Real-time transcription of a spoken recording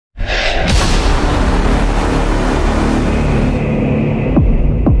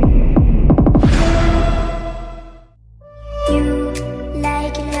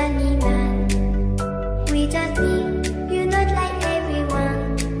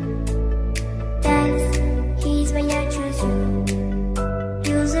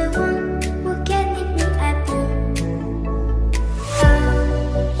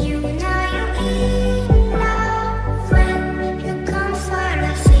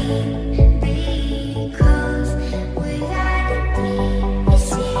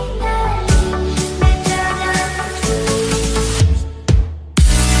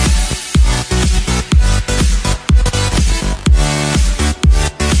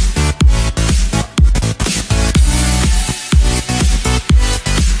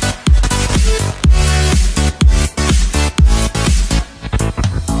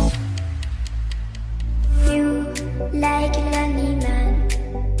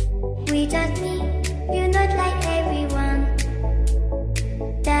without me, you're not like everyone.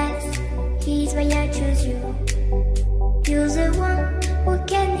 That's he's why I choose you. You're the one who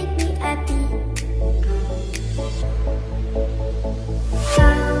can make me happy.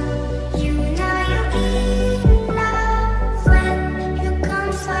 How you know you're in love when you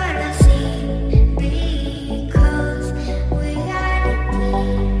come for the sea, because reality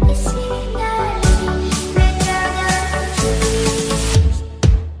is scenery better than dreams.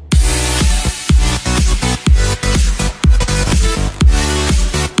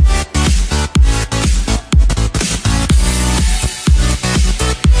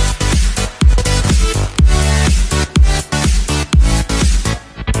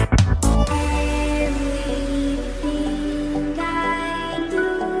 Everything I do,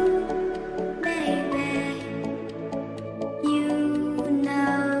 baby, you know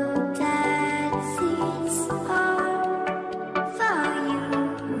that it's all for you,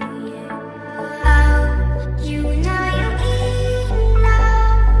 yeah. How you know you're in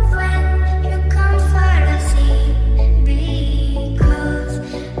love when you come for the sea, because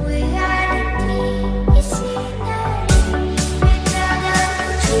reality is scenery better than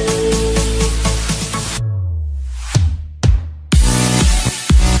dreams.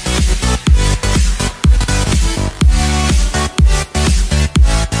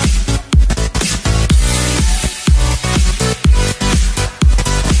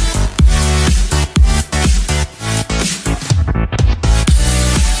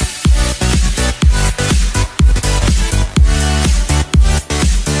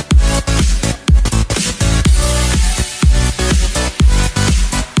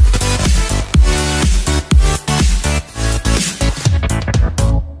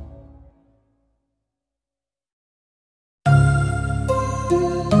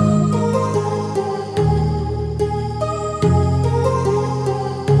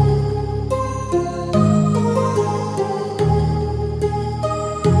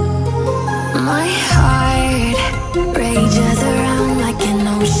 My heart rages around like an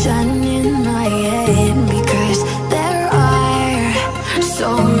ocean in my head, because there are so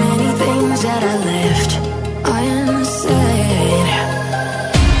many things that I left unsaid.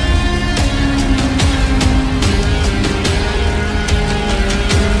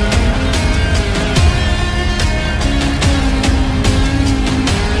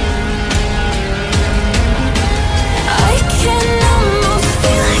 I can almost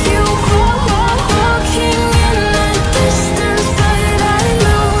feel you walking in the distance, but I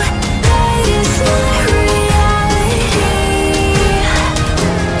know that it's not reality.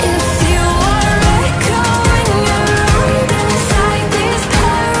 If you are echoing around inside these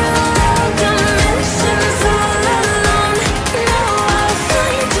parallel dimensions all alone, now I'll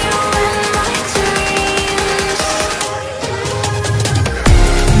find you in my dreams.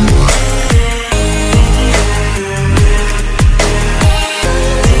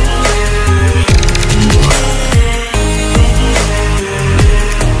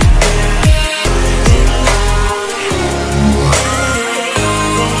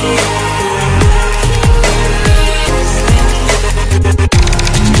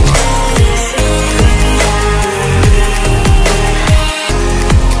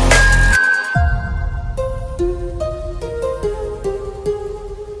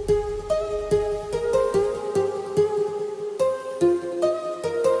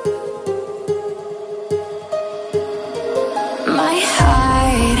 My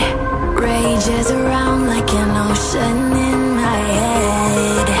heart rages around like an ocean in my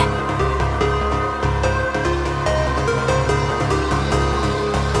head.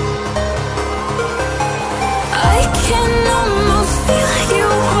 I can almost feel you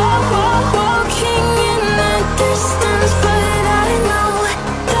walking in the distance, but I know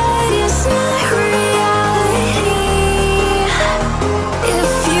that it's not reality.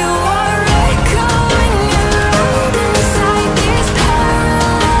 If you are echoing around inside these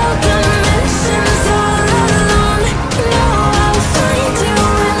parallel dimensions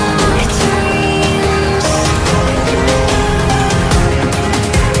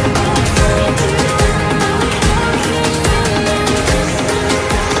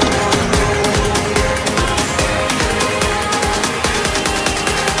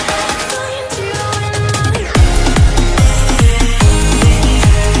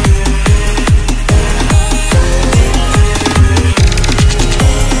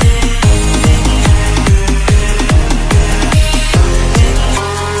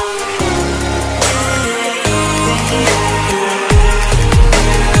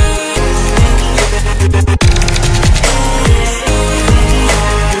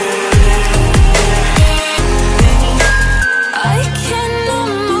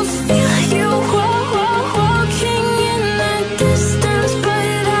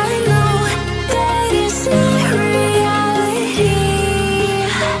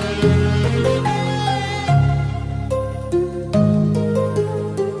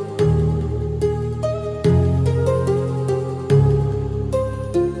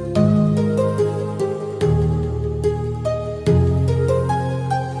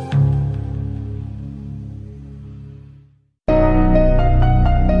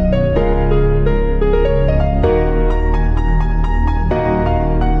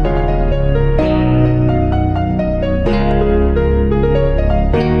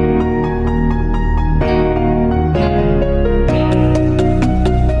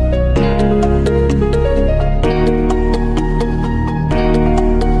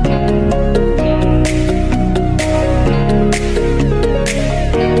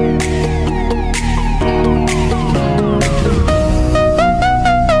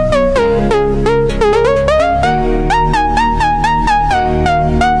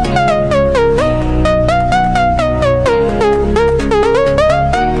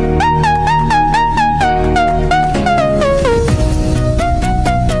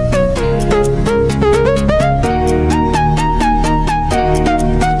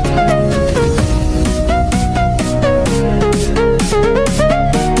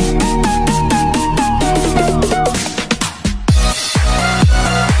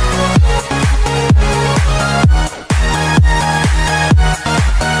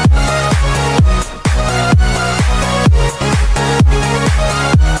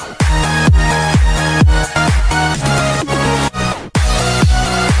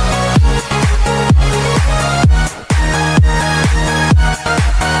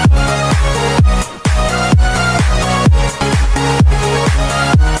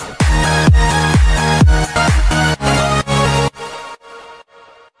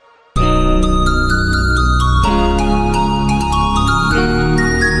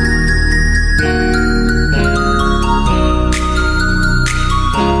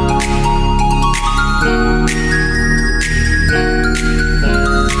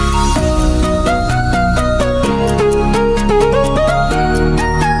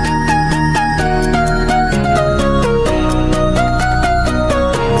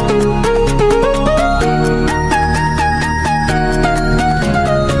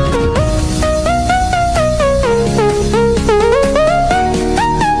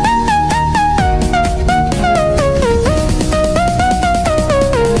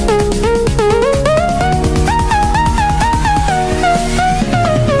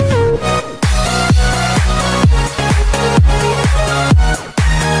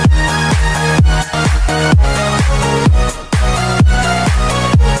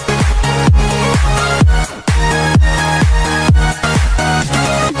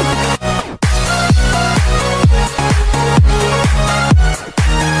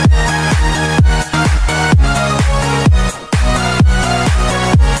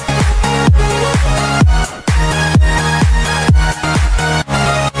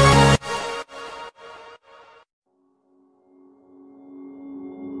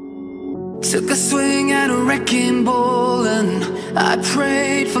Took a swing at a wrecking ball, and I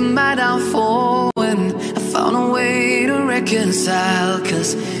prayed for my downfall, and I found a way to reconcile,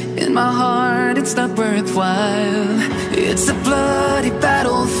 'cause in my heart it's not worthwhile. It's a bloody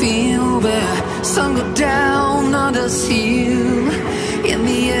battlefield where some go down, others heal. In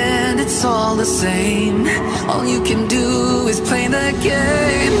the end it's all the same. All you can do is play the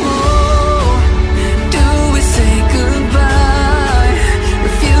game. Oh, do we say goodbye?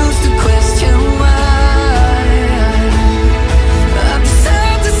 Refuse to question why. I'm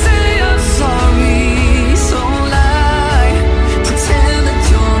sad to say I'm sorry, so lie. Pretend that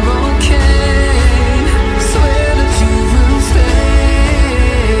you're okay. Swear that you will stay.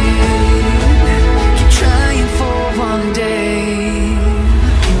 Keep trying for one day.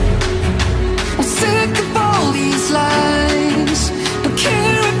 I'm sick of all these lies. Don't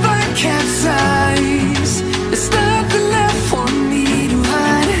care if I capsize. There's nothing left for me to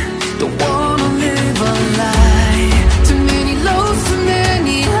hide. Don't wanna live a lie. Too many lows, too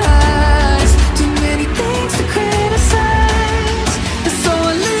many highs. Too many things to criticize. And so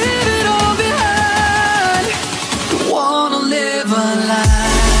I leave it all behind. Don't wanna live a lie.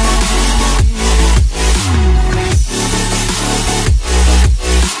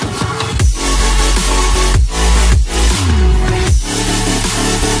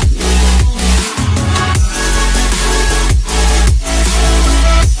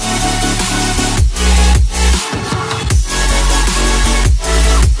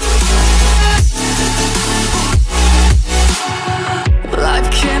 Life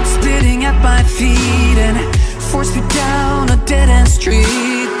kept spitting at my feet and forced me down a dead-end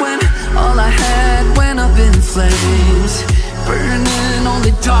street, when all I had went up in flames, burning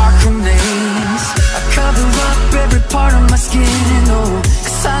only dark remains. I cover up every part of my skin, oh,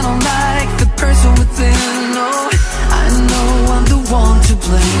 'cause I don't like the person within. Oh, I know I'm the one to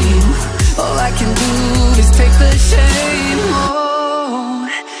blame. All I can do is take the shame. Oh,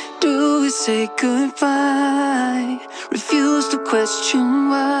 do we say goodbye? Refuse to question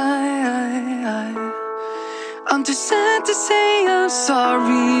why. I'm too sad to say I'm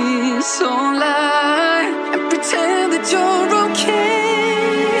sorry, so lie and pretend that you're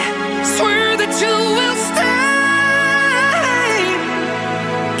okay. Swear that you will stay.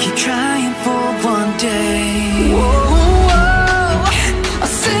 Keep trying for one day. Whoa,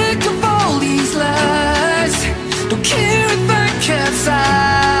 I'm sick of all these lies. Don't care if I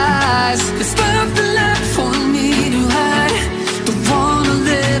capsize. There's nothing left for me to hide. Don't wanna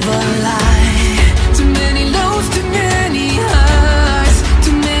live a lie. Too many lows, too many highs.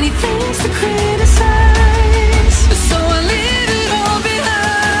 Too many things to criticize. So I leave it all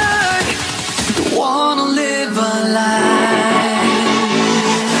behind. Don't wanna live a lie.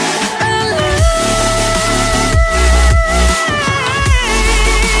 A lie.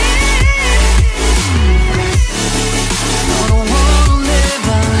 No, don't wanna live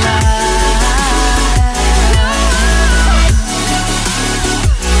a lie.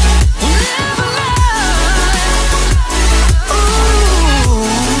 Live a lie. Ooh,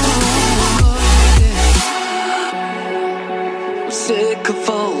 yeah. I'm sick of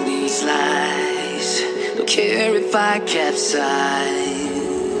all these lies. Don't care if I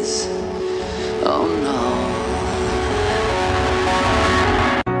capsize. Oh no.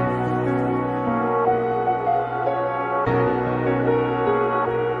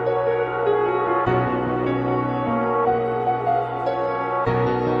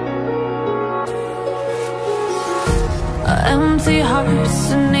 Empty hearts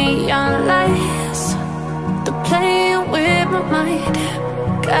and neon lights, they're playing with my mind.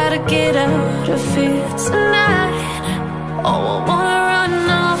 Gotta get out of here tonight. Oh, I wanna run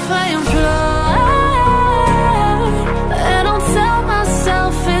off and fly. And I'll tell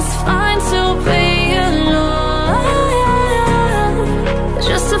myself it's fine to be alone,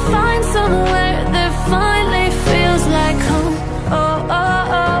 just to find somewhere that finally feels like home. Oh,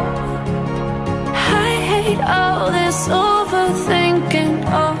 oh, oh. I hate all this overthinking.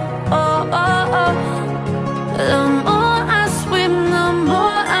 Oh, oh, oh, oh. The more I swim, the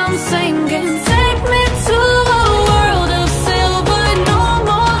more I'm sinking. Take me to a world of silver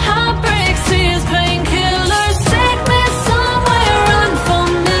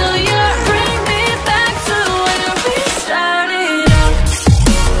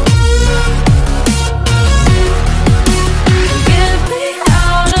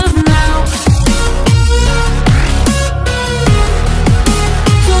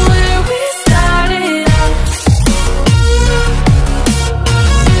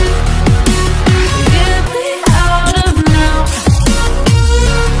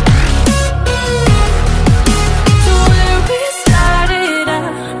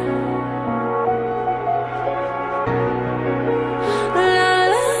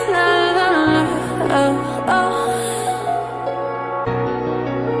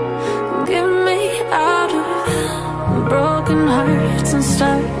fights and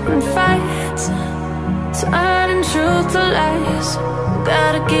starting fights, turning truth to lies.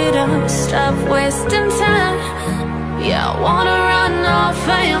 Gotta get up, stop wasting time. Yeah, I wanna run off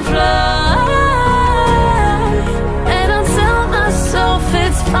and fly. And I tell myself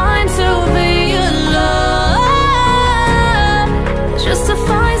it's fine to be alone, just to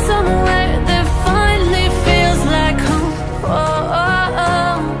find somewhere that finally feels like home. Oh, oh,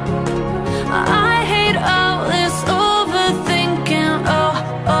 oh. I hate all this overthinking. Oh,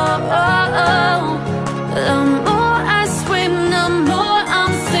 oh, oh, oh. The more I swim, the more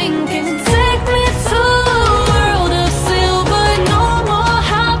I'm sinking. Take me to a world of silver, no more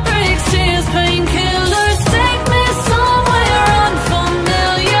high.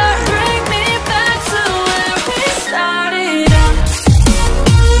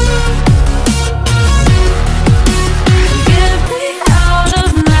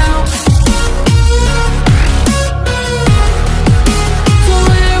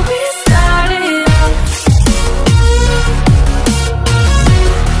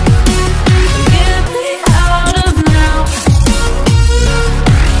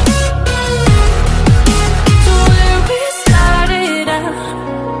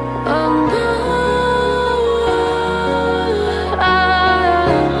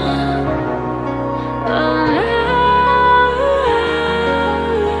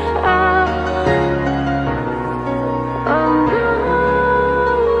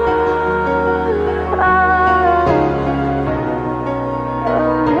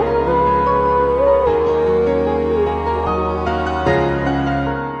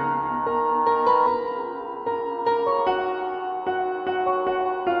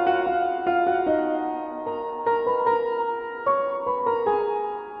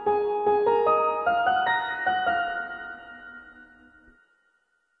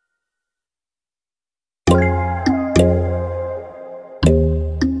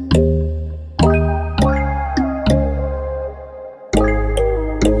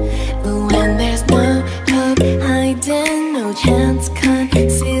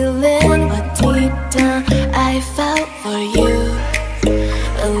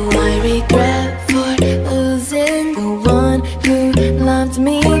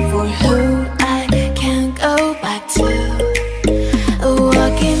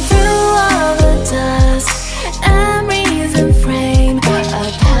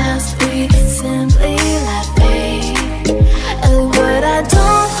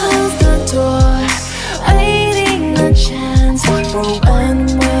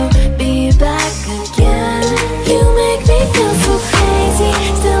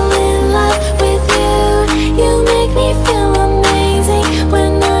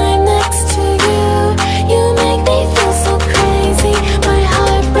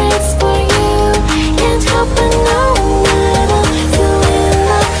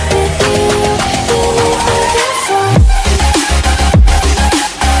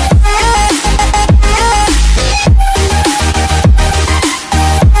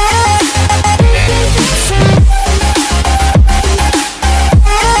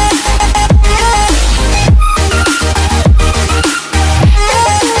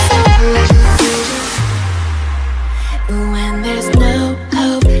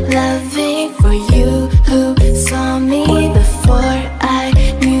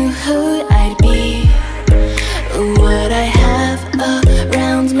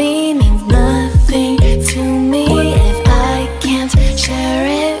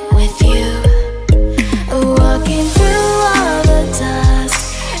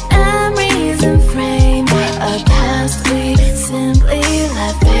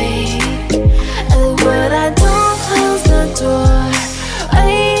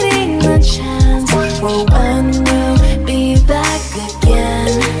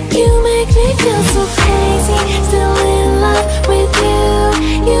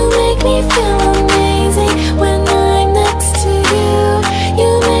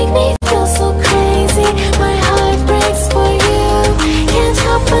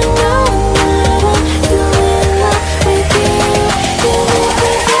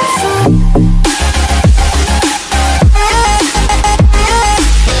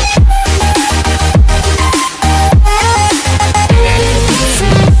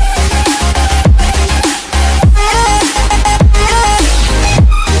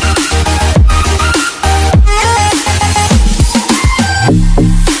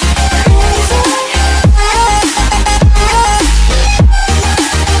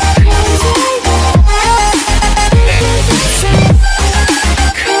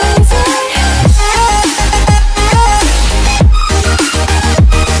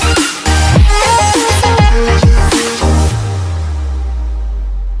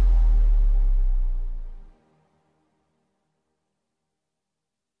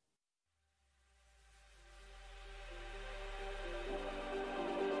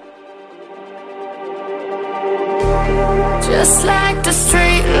 Just like the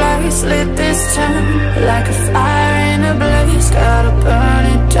street lights lit this town, like a fire in a blaze, gotta burn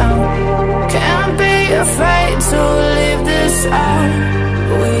it down. Can't be afraid to leave this out.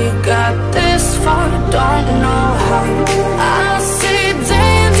 We